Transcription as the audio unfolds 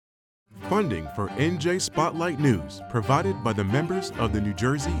Funding for NJ Spotlight News provided by the members of the New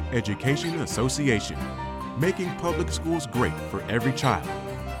Jersey Education Association, making public schools great for every child,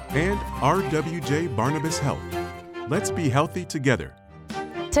 and RWJ Barnabas Health. Let's be healthy together.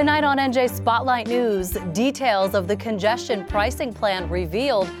 Tonight on NJ Spotlight News, details of the congestion pricing plan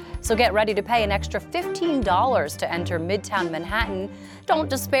revealed. So get ready to pay an extra $15 to enter Midtown Manhattan. Don't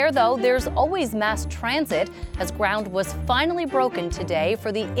despair, though. There's always mass transit, as ground was finally broken today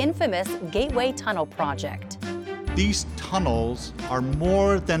for the infamous Gateway Tunnel project. These tunnels are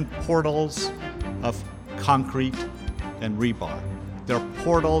more than portals of concrete and rebar. They're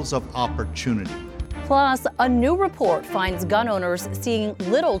portals of opportunity. Plus, a new report finds gun owners seeing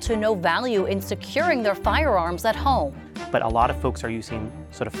little to no value in securing their firearms at home. But a lot of folks are using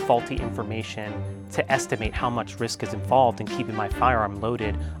sort of faulty information to estimate how much risk is involved in keeping my firearm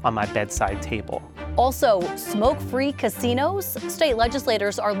loaded on my bedside table. Also, smoke-free casinos. State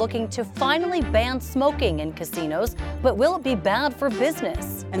legislators are looking to finally ban smoking in casinos, but will it be bad for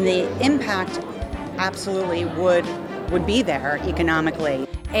business? And the impact absolutely would be there economically.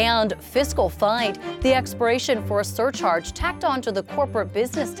 And fiscal fight. The expiration for a surcharge tacked onto the corporate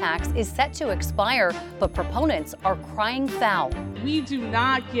business tax is set to expire, but proponents are crying foul. We do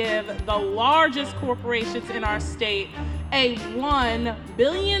not give the largest corporations in our state a $1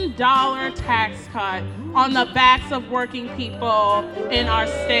 billion tax cut on the backs of working people in our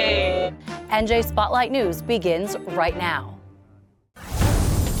state. NJ Spotlight News begins right now.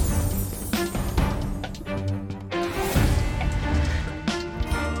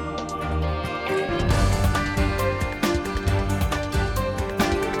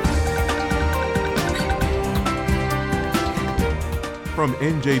 From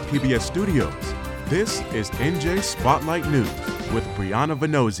NJPBS Studios, this is NJ Spotlight News with Brianna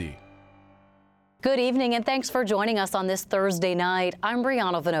Venozzi. Good evening and thanks for joining us on this Thursday night. I'm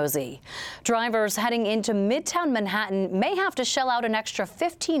Brianna Venozzi. Drivers heading into Midtown Manhattan may have to shell out an extra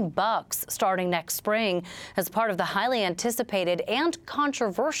 $15 starting next spring as part of the highly anticipated and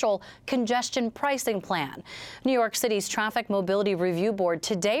controversial congestion pricing plan. New York City's Traffic Mobility Review Board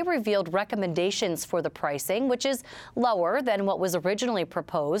today revealed recommendations for the pricing, which is lower than what was originally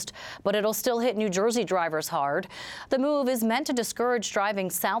proposed, but it'll still hit New Jersey drivers hard. The move is meant to discourage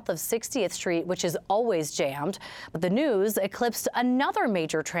driving south of 60th Street, which is always jammed. But the news eclipsed another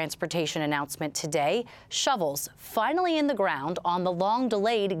major transportation announcement today. Shovels finally in the ground on the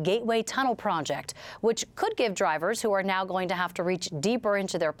long-delayed Gateway Tunnel project, which could give drivers who are now going to have to reach deeper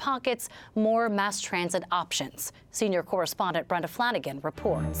into their pockets more mass transit options. Senior correspondent Brenda Flanagan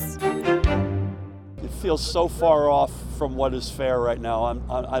reports. It feels so far off from what is fair right now.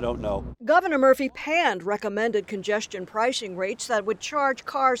 I don't know. Governor Murphy panned recommended congestion pricing rates that would charge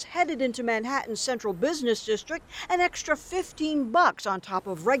cars headed into Manhattan's central business district an extra $15 on top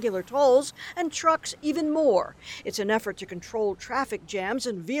of regular tolls, and trucks even more. It's an effort to control traffic jams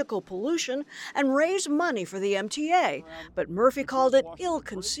and vehicle pollution and raise money for the MTA. But Murphy called it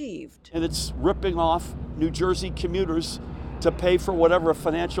ill-conceived. And it's ripping off New Jersey commuters to pay for whatever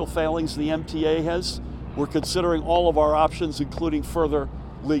financial failings the MTA has. We're considering all of our options, including further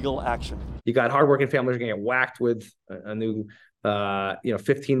legal action. You got hardworking families are going to get whacked with a new,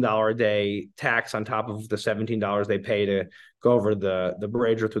 $15 a day tax on top of the $17 they pay to go over the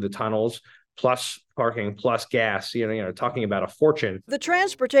bridge or through the tunnels, plus parking, plus gas, talking about a fortune. The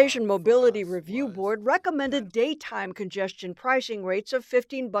Transportation Mobility Review Board recommended daytime congestion pricing rates of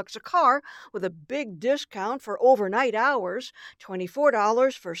 $15 a car with a big discount for overnight hours,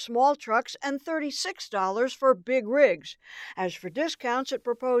 $24 for small trucks, and $36 for big rigs. As for discounts, it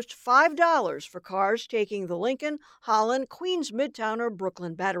proposed $5 for cars taking the Lincoln, Holland, Queens Midtown, or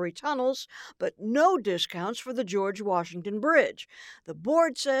Brooklyn Battery tunnels, but no discounts for the George Washington Bridge. The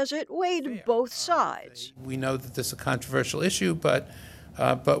board says it weighed both sides. We know that this is a controversial issue, but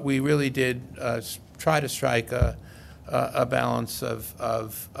we really did try to strike a balance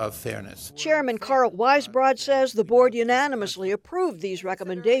of fairness. Chairman Carl Weisbrod says the board unanimously approved these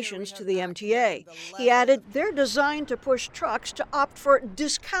recommendations to the MTA. He added they're designed to push trucks to opt for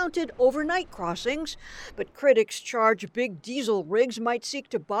discounted overnight crossings, but critics charge big diesel rigs might seek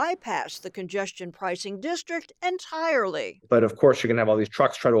to bypass the congestion pricing district entirely. But of course, you're going to have all these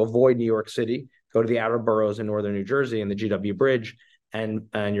trucks try to avoid New York City, go to the outer boroughs in northern New Jersey and the GW Bridge, and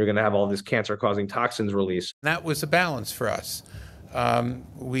you're going to have all this cancer-causing toxins released. That was a balance for us.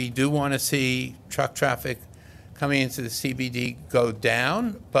 We do want to see truck traffic coming into the CBD go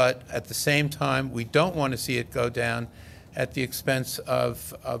down, but at the same time, we don't want to see it go down at the expense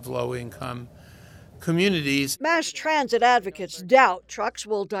of low-income communities. Mass transit advocates doubt trucks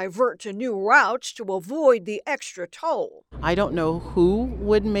will divert to new routes to avoid the extra toll. I don't know who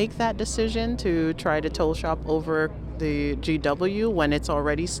would make that decision to try to toll shop over the GW when it's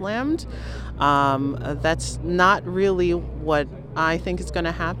already slammed. That's not really what I think is going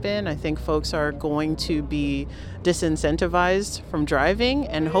to happen. I think folks are going to be disincentivized from driving,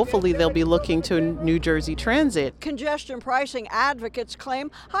 and hopefully they'll be looking to New Jersey Transit. Congestion pricing advocates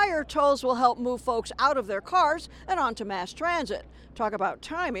claim higher tolls will help move folks out of their cars and onto mass transit. Talk about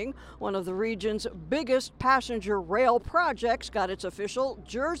timing. One of the region's biggest passenger rail projects got its official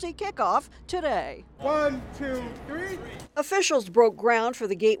Jersey kickoff today. 1, 2, 3. Officials broke ground for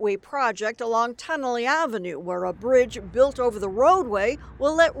the Gateway project along Tunnelly Avenue, where a bridge built over the roadway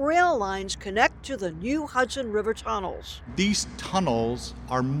will let rail lines connect to the new Hudson River tunnels. These tunnels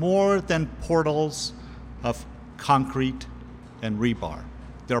are more than portals of concrete and rebar.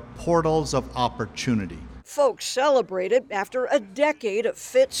 They're portals of opportunity. Folks celebrated. After a decade of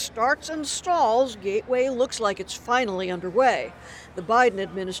fits, starts, and stalls, Gateway looks like it's finally underway. The Biden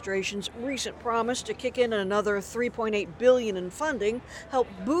administration's recent promise to kick in another $3.8 billion in funding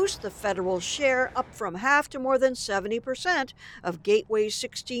helped boost the federal share up from half to more than 70% of Gateway's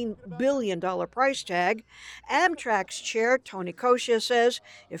 $16 billion price tag. Amtrak's chair, Tony Kosia, says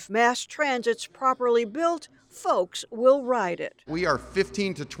if mass transit's properly built, folks will ride it. We are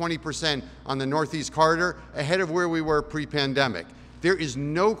 15 to 20% on the Northeast Corridor ahead of where we were pre-pandemic. There is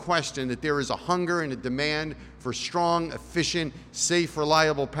no question that there is a hunger and a demand for strong, efficient, safe,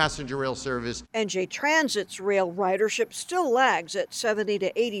 reliable passenger rail service. NJ Transit's rail ridership still lags at 70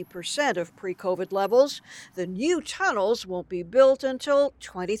 to 80% of pre-COVID levels. The new tunnels won't be built until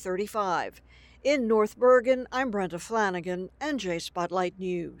 2035. In North Bergen, I'm Brenda Flanagan, NJ Spotlight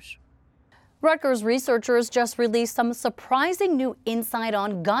News. Rutgers researchers just released some surprising new insight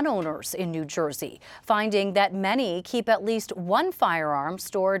on gun owners in New Jersey, finding that many keep at least one firearm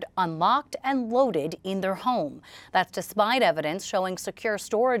stored unlocked and loaded in their home. That's despite evidence showing secure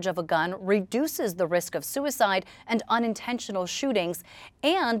storage of a gun reduces the risk of suicide and unintentional shootings,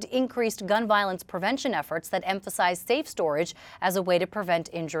 and increased gun violence prevention efforts that emphasize safe storage as a way to prevent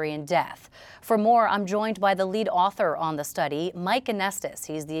injury and death. For more, I'm joined by the lead author on the study, Mike Anestis.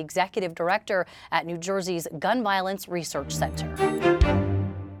 He's the executive director at New Jersey's Gun Violence Research Center.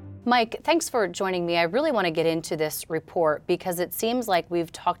 Mike, thanks for joining me. I really want to get into this report because it seems like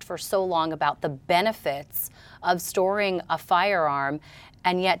we've talked for so long about the benefits of storing a firearm,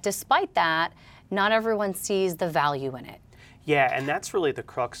 and yet despite that, not everyone sees the value in it. Yeah, and that's really the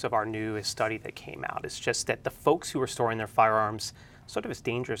crux of our newest study that came out. It's just that the folks who are storing their firearms sort of as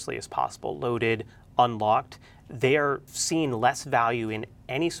dangerously as possible, loaded, unlocked, they're seeing less value in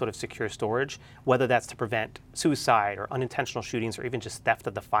any sort of secure storage, whether that's to prevent suicide or unintentional shootings or even just theft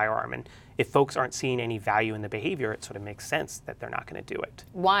of the firearm. And if folks aren't seeing any value in the behavior, it sort of makes sense that they're not going to do it.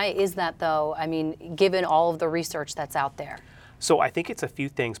 Why is that, though? I mean, given all of the research that's out there. So I think it's a few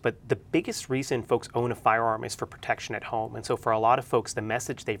things, but the biggest reason folks own a firearm is for protection at home. And so for a lot of folks, the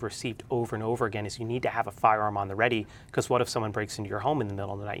message they've received over and over again is you need to have a firearm on the ready, because what if someone breaks into your home in the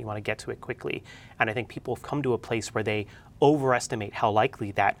middle of the night? You want to get to it quickly. And I think people have come to a place where they overestimate how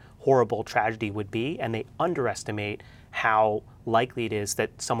likely that horrible tragedy would be, and they underestimate how likely it is that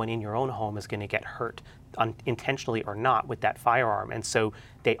someone in your own home is going to get hurt, intentionally or not, with that firearm. And so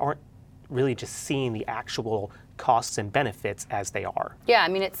they aren't really just seeing the actual costs and benefits as they are. Yeah, I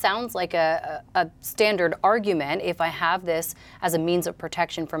mean, it sounds like a standard argument. If I have this as a means of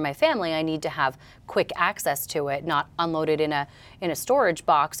protection for my family, I need to have quick access to it, not unloaded in a storage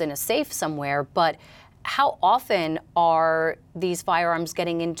box in a safe somewhere. But how often are these firearms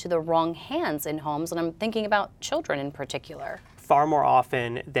getting into the wrong hands in homes? And I'm thinking about children in particular. Far more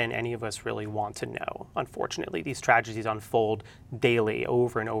often than any of us really want to know. Unfortunately, these tragedies unfold daily,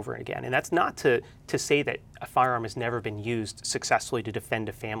 over and over again. And that's not to say that a firearm has never been used successfully to defend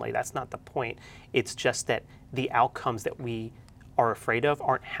a family. That's not the point. It's just that the outcomes that we are afraid of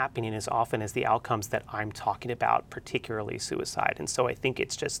aren't happening as often as the outcomes that I'm talking about, particularly suicide. And so I think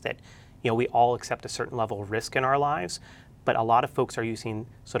it's just that, we all accept a certain level of risk in our lives, but a lot of folks are using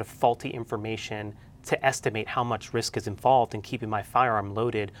sort of faulty information to estimate how much risk is involved in keeping my firearm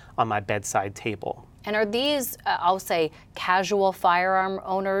loaded on my bedside table. And are these, I'll say, casual firearm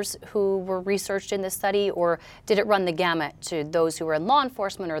owners who were researched in this study, or did it run the gamut to those who are in law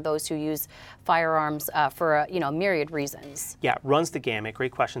enforcement or those who use firearms for myriad reasons? Yeah, it runs the gamut.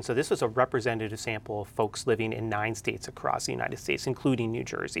 Great question. So this was a representative sample of folks living in 9 states across the United States, including New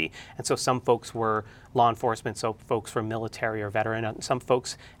Jersey. And so some folks were law enforcement, so folks were military or veteran, and some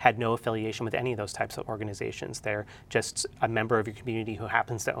folks had no affiliation with any of those types of organizations. They're just a member of your community who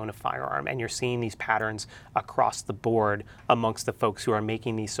happens to own a firearm, and you're seeing these patterns patterns across the board amongst the folks who are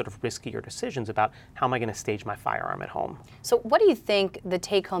making these sort of riskier decisions about how am I going to stage my firearm at home. So what do you think the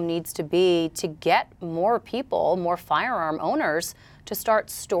take-home needs to be to get more people, more firearm owners, to start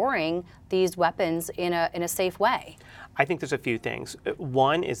storing these weapons in a safe way? I think there's a few things.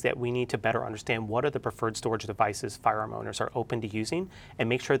 One is that we need to better understand what are the preferred storage devices firearm owners are open to using and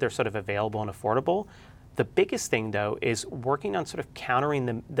make sure they're sort of available and affordable. The biggest thing, though, is working on sort of countering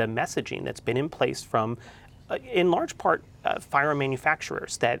the messaging that's been in place from, in large part, firearm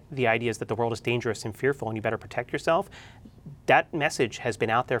manufacturers, that the idea is that the world is dangerous and fearful and you better protect yourself. That message has been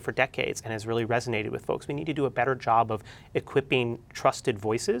out there for decades and has really resonated with folks. We need to do a better job of equipping trusted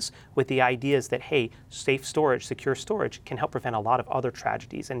voices with the ideas that, hey, safe storage, secure storage can help prevent a lot of other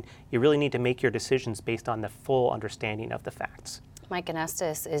tragedies. And you really need to make your decisions based on the full understanding of the facts. Mike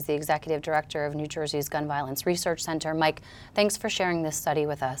Anestis is the Executive Director of New Jersey's Gun Violence Research Center. Mike, thanks for sharing this study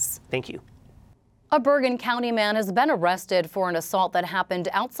with us. Thank you. A Bergen County man has been arrested for an assault that happened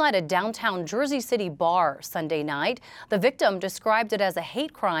outside a downtown Jersey City bar Sunday night. The victim described it as a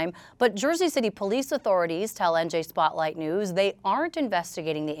hate crime, but Jersey City police authorities tell NJ Spotlight News they aren't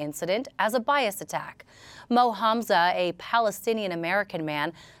investigating the incident as a bias attack. Mo Hamza, a Palestinian-American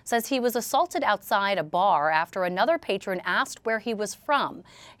man, says he was assaulted outside a bar after another patron asked where he was from.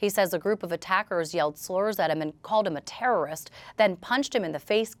 He says a group of attackers yelled slurs at him and called him a terrorist, then punched him in the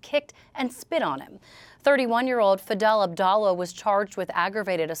face, kicked, and spit on him. 31-year-old Fidel Abdallah was charged with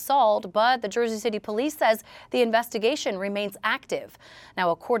aggravated assault, but the Jersey City Police says the investigation remains active.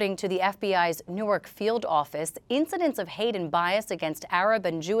 Now, according to the FBI's Newark field office, incidents of hate and bias against Arab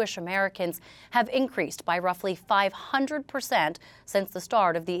and Jewish Americans have increased by roughly 500% since the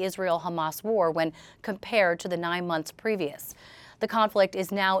start of the Israel-Hamas war when compared to the 9 months previous. The conflict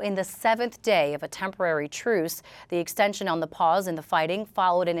is now in the 7th day of a temporary truce. The extension on the pause in the fighting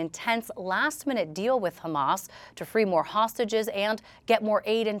followed an intense last-minute deal with Hamas to free more hostages and get more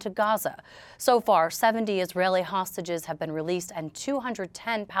aid into Gaza. So far, 70 Israeli hostages have been released and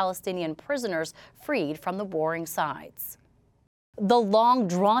 210 Palestinian prisoners freed from the warring sides. The long,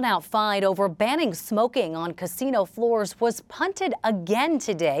 drawn-out fight over banning smoking on casino floors was punted again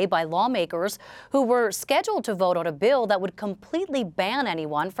today by lawmakers who were scheduled to vote on a bill that would completely ban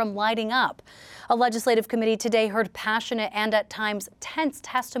anyone from lighting up. A legislative committee today heard passionate and at times tense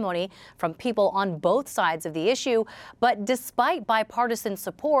testimony from people on both sides of the issue, but despite bipartisan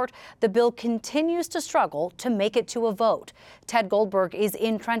support, the bill continues to struggle to make it to a vote. Ted Goldberg is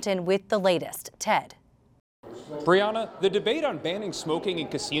in Trenton with the latest. Ted. Brianna, the debate on banning smoking in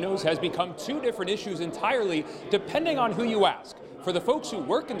casinos has become two different issues entirely, depending on who you ask. For the folks who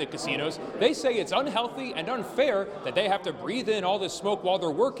work in the casinos, they say it's unhealthy and unfair that they have to breathe in all this smoke while they're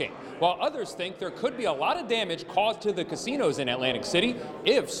working, while others think there could be a lot of damage caused to the casinos in Atlantic City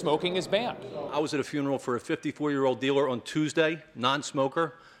if smoking is banned. I was at a funeral for a 54-year-old dealer on Tuesday,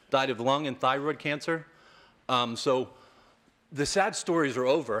 non-smoker, died of lung and thyroid cancer. So the sad stories are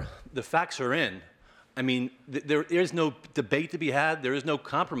over. The facts are in. I mean, there is no debate to be had. There is no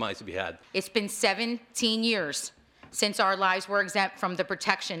compromise to be had. It's been 17 years since our lives were exempt from the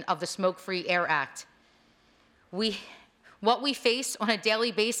protection of the Smoke-Free Air Act. What we face on a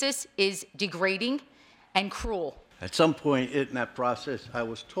daily basis is degrading and cruel. At some point in that process, I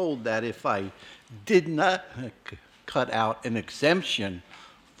was told that if I did not cut out an exemption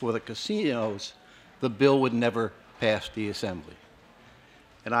for the casinos, the bill would never pass the Assembly.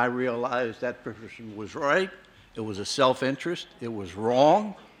 And I realized that person was right. It was a self-interest. It was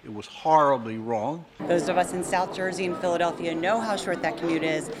wrong. It was horribly wrong. Those of us in South Jersey and Philadelphia know how short that commute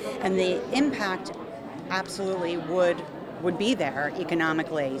is, and the impact absolutely would be there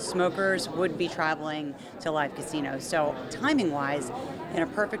economically. Smokers would be traveling to live casinos. So timing-wise, in a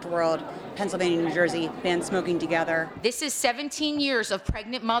perfect world, Pennsylvania and New Jersey ban smoking together. This is 17 years of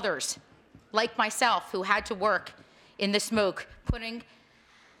pregnant mothers, like myself, who had to work in the smoke,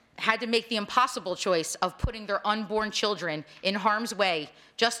 had to make the impossible choice of putting their unborn children in harm's way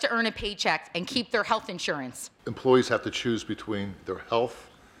just to earn a paycheck and keep their health insurance. Employees have to choose between their health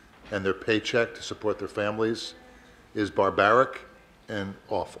and their paycheck to support their families is barbaric and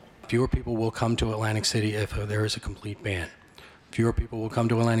awful. Fewer people will come to Atlantic City if there is a complete ban. Fewer people will come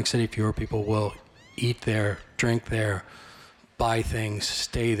to Atlantic City, fewer people will eat there, drink there, buy things,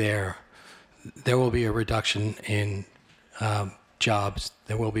 stay there. There will be a reduction in jobs.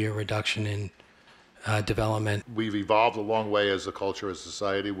 There will be a reduction in development. We've evolved a long way as a culture, as a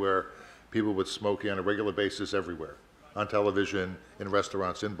society, where people would smoke on a regular basis everywhere, on television, in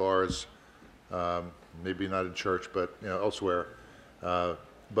restaurants, in bars, maybe not in church, but elsewhere.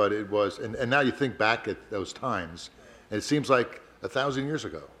 But it was, and now you think back at those times, and it seems like 1,000 years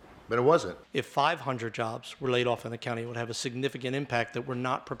ago. but it wasn't. If 500 jobs were laid off in the county, it would have a significant impact that we're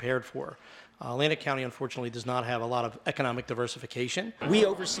not prepared for. Atlantic County, unfortunately, does not have a lot of economic diversification. We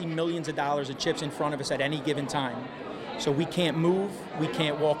oversee millions of dollars of chips in front of us at any given time. So we can't move, we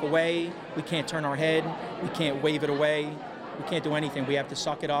can't walk away, we can't turn our head, we can't wave it away, we can't do anything. We have to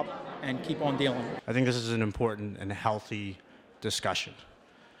suck it up and keep on dealing. I think this is an important and healthy discussion.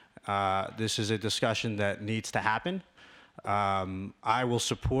 This is a discussion that needs to happen. I will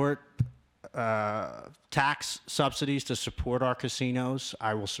support tax subsidies to support our casinos.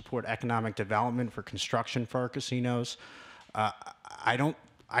 I will support economic development for construction for our casinos.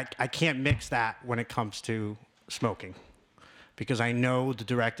 I can't mix that when it comes to smoking, because I know the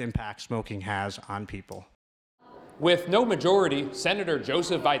direct impact smoking has on people. With no majority, Senator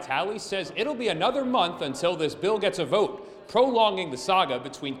Joseph Vitale says it'll be another month until this bill gets a vote, prolonging the saga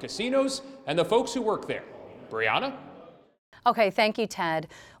between casinos and the folks who work there. Brianna? Okay, thank you, Ted.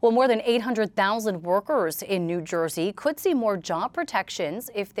 Well, more than 800,000 workers in New Jersey could see more job protections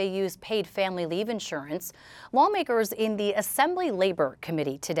if they use paid family leave insurance. Lawmakers in the Assembly Labor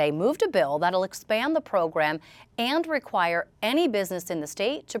Committee today moved a bill that'll expand the program and require any business in the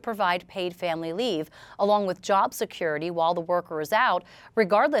state to provide paid family leave, along with job security while the worker is out,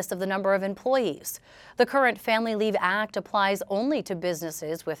 regardless of the number of employees. The current Family Leave Act applies only to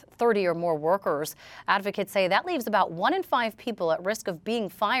businesses with 30 or more workers. Advocates say that leaves about 1 in 5 people at risk of being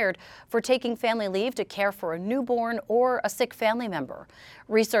fired for taking family leave to care for a newborn or a sick family member.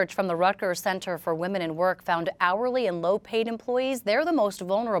 Research from the Rutgers Center for Women in Work found hourly and low-paid employees, they're the most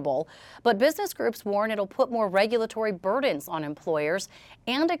vulnerable. But business groups warn it'll put more regulatory burdens on employers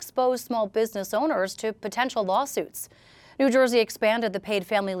and expose small business owners to potential lawsuits. New Jersey expanded the paid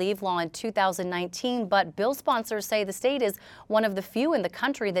family leave law in 2019, but bill sponsors say the state is one of the few in the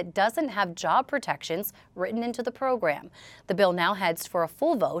country that doesn't have job protections written into the program. The bill now heads for a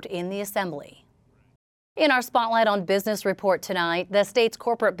full vote in the Assembly. In our Spotlight on Business report tonight, the state's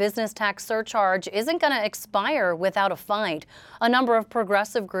corporate business tax surcharge isn't going to expire without a fight. A number of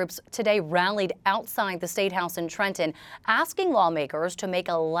progressive groups today rallied outside the State House in Trenton, asking lawmakers to make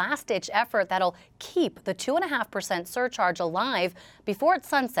a last-ditch effort that'll keep the 2.5% surcharge alive before it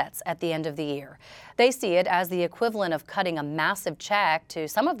sunsets at the end of the year. They see it as the equivalent of cutting a massive check to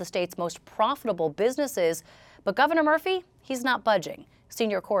some of the state's most profitable businesses. But Governor Murphy, he's not budging.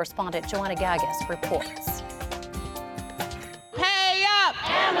 Senior correspondent Joanna Gagis reports. Pay up!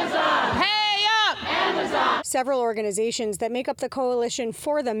 Amazon! Pay up! Amazon! Several organizations that make up the Coalition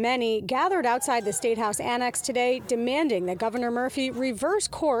for the Many gathered outside the State House Annex today, demanding that Governor Murphy reverse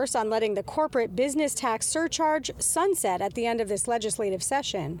course on letting the corporate business tax surcharge sunset at the end of this legislative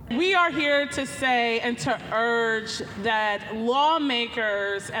session. We are here to say and to urge that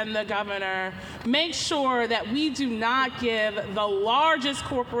lawmakers and the governor make sure that we do not give the largest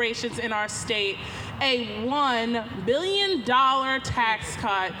corporations in our state a $1 billion tax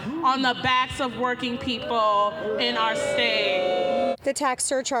cut on the backs of working people in our state. The tax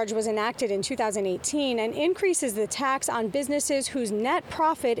surcharge was enacted in 2018 and increases the tax on businesses whose net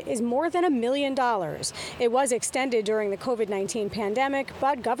profit is more than $1 million. It was extended during the COVID-19 pandemic,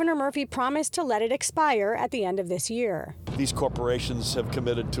 but Governor Murphy promised to let it expire at the end of this year. These corporations have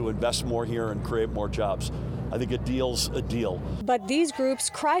committed to invest more here and create more jobs. I think a deal's a deal. But these groups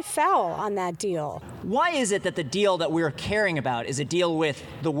cry foul on that deal. Why is it that the deal that we're caring about is a deal with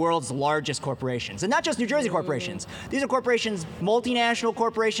the world's largest corporations? And not just New Jersey corporations. These are corporations, multinational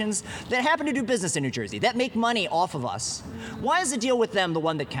corporations, that happen to do business in New Jersey, that make money off of us. Why is the deal with them the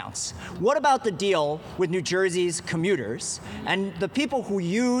one that counts? What about the deal with New Jersey's commuters and the people who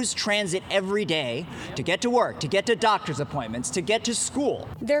use transit every day to get to work, to get to doctor's appointments, to get to school?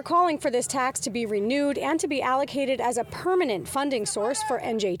 They're calling for this tax to be renewed and to be allocated as a permanent funding source for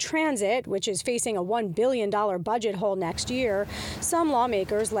NJ Transit, which is facing a $1 billion budget hole next year. Some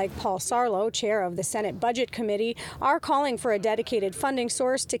lawmakers, like Paul Sarlo, chair of the Senate Budget Committee, are calling for a dedicated funding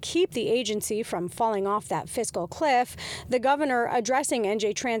source to keep the agency from falling off that fiscal cliff. The governor, addressing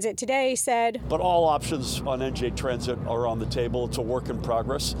NJ Transit today, said, But all options on NJ Transit are on the table. It's a work in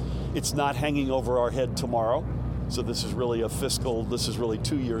progress. It's not hanging over our head tomorrow. So this is really this is really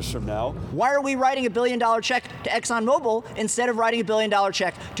 2 years from now. Why are we writing $1 billion check to ExxonMobil instead of writing $1 billion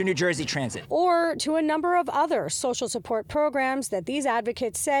check to New Jersey Transit? Or to a number of other social support programs that these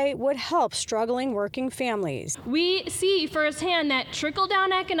advocates say would help struggling working families. We see firsthand that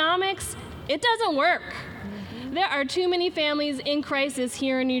trickle-down economics, it doesn't work. There are too many families in crisis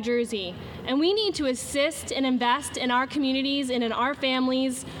here in New Jersey, and we need to assist and invest in our communities and in our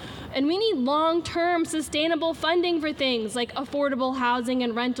families. And we need long-term sustainable funding for things like affordable housing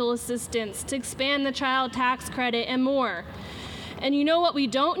and rental assistance, to expand the child tax credit and more. And you know what we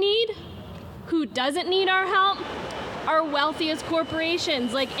don't need? Who doesn't need our help? Our wealthiest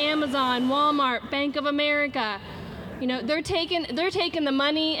corporations like Amazon, Walmart, Bank of America. You know, they're taking the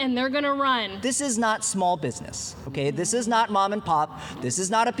money and they're gonna run. This is not small business, okay? This is not mom and pop. This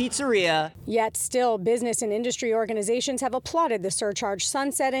is not a pizzeria. Yet still, business and industry organizations have applauded the surcharge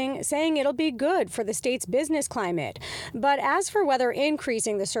sunsetting, saying it'll be good for the state's business climate. But as for whether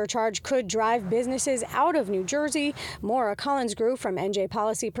increasing the surcharge could drive businesses out of New Jersey, Maura Collins-Grew from NJ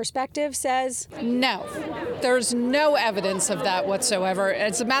Policy Perspective says, no, there's no evidence of that whatsoever.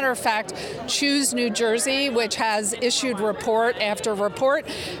 As a matter of fact, Choose New Jersey, which has issued report after report,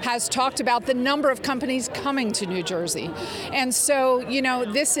 has talked about the number of companies coming to New Jersey. And so, you know,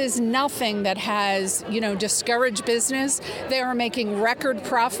 this is nothing that has, you know, discouraged business. They are making record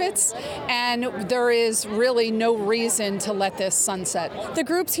profits, and there is really no reason to let this sunset. The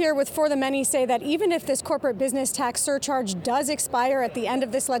groups here with For the Many say that even if this corporate business tax surcharge does expire at the end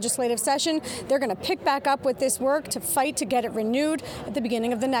of this legislative session, they're going to pick back up with this work to fight to get it renewed at the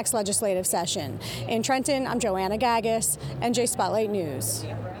beginning of the next legislative session. In Trenton, I'm Joanna Gagas, NJ Spotlight News.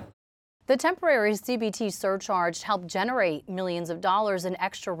 The temporary CBT surcharge helped generate millions of dollars in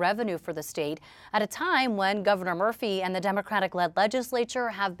extra revenue for the state at a time when Governor Murphy and the Democratic-led legislature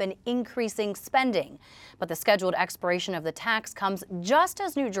have been increasing spending. But the scheduled expiration of the tax comes just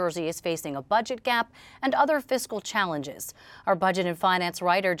as New Jersey is facing a budget gap and other fiscal challenges. Our budget and finance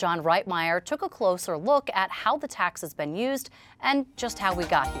writer John Reitmeyer took a closer look at how the tax has been used and just how we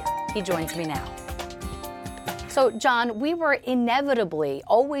got here. He joins me now. So, John, we were inevitably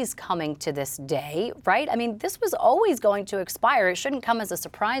always coming to this day, right? I mean, this was always going to expire. It shouldn't come as a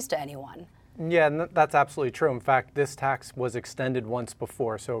surprise to anyone. Yeah, that's absolutely true. In fact, this tax was extended once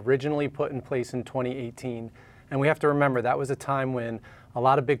before, so originally put in place in 2018. And we have to remember that was a time when a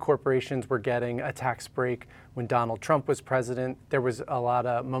lot of big corporations were getting a tax break. When Donald Trump was president, there was a lot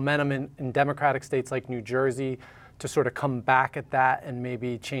of momentum in Democratic states like New Jersey to sort of come back at that and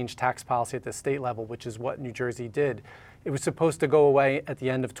maybe change tax policy at the state level, which is what New Jersey did. It was supposed to go away at the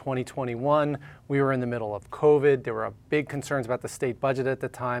end of 2021. We were in the middle of COVID. There were big concerns about the state budget at the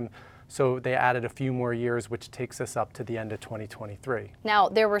time. So they added a few more years, which takes us up to the end of 2023. Now,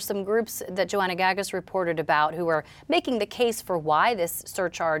 there were some groups that Joanna Gagas reported about who were making the case for why this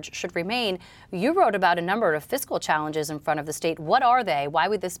surcharge should remain. You wrote about a number of fiscal challenges in front of the state. What are they? Why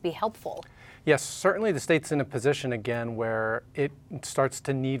would this be helpful? Yes, certainly the state's in a position again where it starts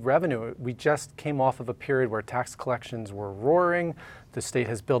to need revenue. We just came off of a period where tax collections were roaring. The state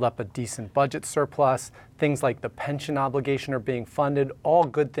has built up a decent budget surplus. Things like the pension obligation are being funded, all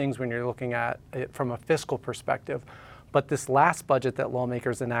good things when you're looking at it from a fiscal perspective. But this last budget that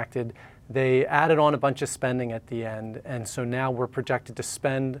lawmakers enacted, they added on a bunch of spending at the end. And so now we're projected to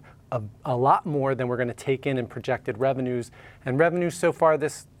spend a lot more than we're going to take in projected revenues. And revenues so far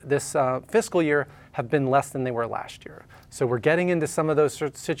this fiscal year have been less than they were last year. So we're getting into some of those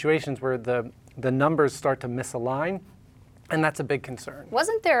situations where the numbers start to misalign. And that's a big concern.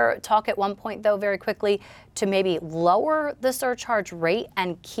 Wasn't there talk at one point, though, very quickly, to maybe lower the surcharge rate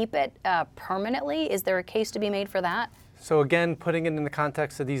and keep it permanently? Is there a case to be made for that? So again, putting it in the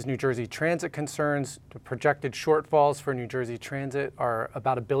context of these New Jersey Transit concerns, the projected shortfalls for New Jersey Transit are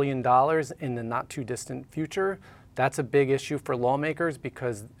about $1 billion in the not too distant future. That's a big issue for lawmakers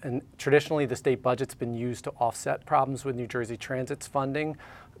because traditionally the state budget's been used to offset problems with New Jersey Transit's funding.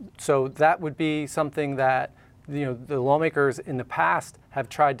 So that would be something that the lawmakers in the past have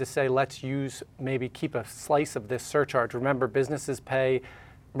tried to say, let's maybe keep a slice of this surcharge. Remember, businesses pay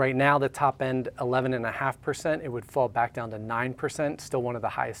right now the top end 11.5%. It would fall back down to 9%, still one of the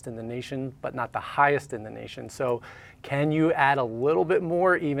highest in the nation, but not the highest in the nation. So can you add a little bit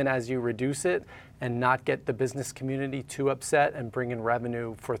more even as you reduce it and not get the business community too upset and bring in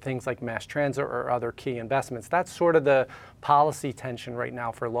revenue for things like mass transit or other key investments? That's sort of the policy tension right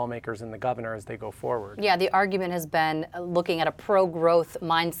now for lawmakers and the governor as they go forward. Yeah, the argument has been looking at a pro-growth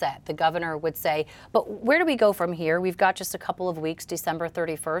mindset. The governor would say, but where do we go from here? We've got just a couple of weeks, December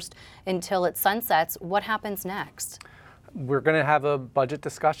 31st, until it sunsets. What happens next? We're going to have a budget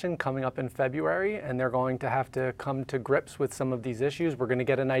discussion coming up in February, and they're going to have to come to grips with some of these issues. We're going to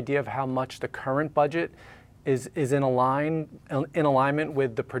get an idea of how much the current budget is in alignment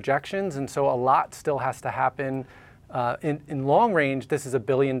with the projections, and so a lot still has to happen. In long range, this is $1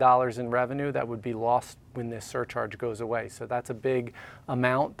 billion in revenue that would be lost when this surcharge goes away. So that's a big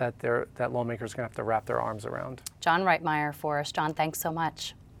amount that lawmakers are going to have to wrap their arms around. John Reitmeyer for us. John, thanks so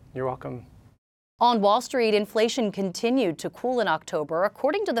much. You're welcome. On Wall Street, inflation continued to cool in October.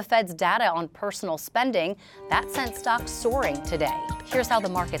 According to the Fed's data on personal spending, that sent stocks soaring today. Here's how the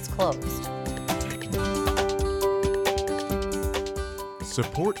markets closed.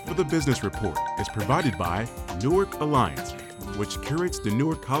 Support for the Business Report is provided by Newark Alliance, which curates the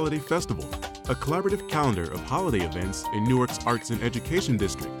Newark Holiday Festival, a collaborative calendar of holiday events in Newark's Arts and Education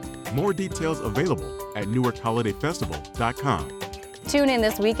District. More details available at newarkholidayfestival.com. Tune in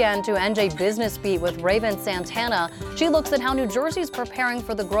this weekend to NJ Business Beat with Raven Santana. She looks at how New Jersey is preparing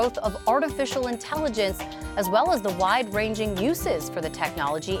for the growth of artificial intelligence, as well as the wide-ranging uses for the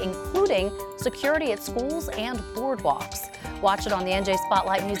technology, including security at schools and boardwalks. Watch it on the NJ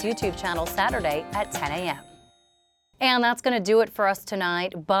Spotlight News YouTube channel Saturday at 10 a.m. And that's going to do it for us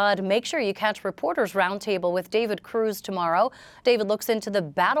tonight. But make sure you catch Reporters Roundtable with David Cruz tomorrow. David looks into the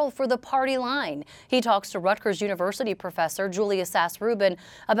battle for the party line. He talks to Rutgers University professor Julia Sass-Rubin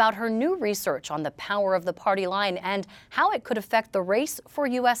about her new research on the power of the party line and how it could affect the race for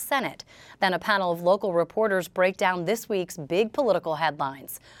U.S. Senate. Then a panel of local reporters break down this week's big political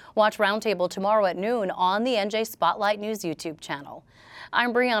headlines. Watch Roundtable tomorrow at noon on the NJ Spotlight News YouTube channel.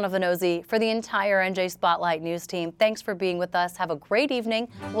 I'm Brianna Venozzi for the entire NJ Spotlight News team. Thanks for being with us. Have a great evening.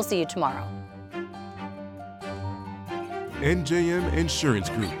 We'll see you tomorrow. NJM Insurance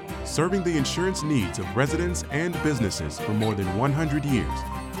Group, serving the insurance needs of residents and businesses for more than 100 years.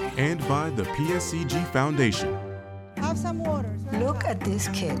 And by the PSCG Foundation. Have some water. Look at these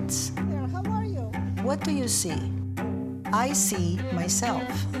kids. How are you? What do you see? I see myself.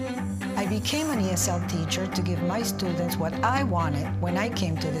 I became an ESL teacher to give my students what I wanted when I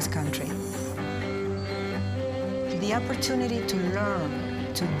came to this country. The opportunity to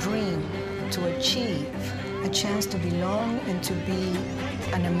learn, to dream, to achieve, a chance to belong and to be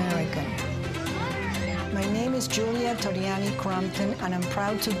an American. My name is Julia Toriani Crompton, and I'm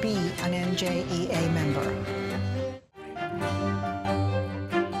proud to be an NJEA member.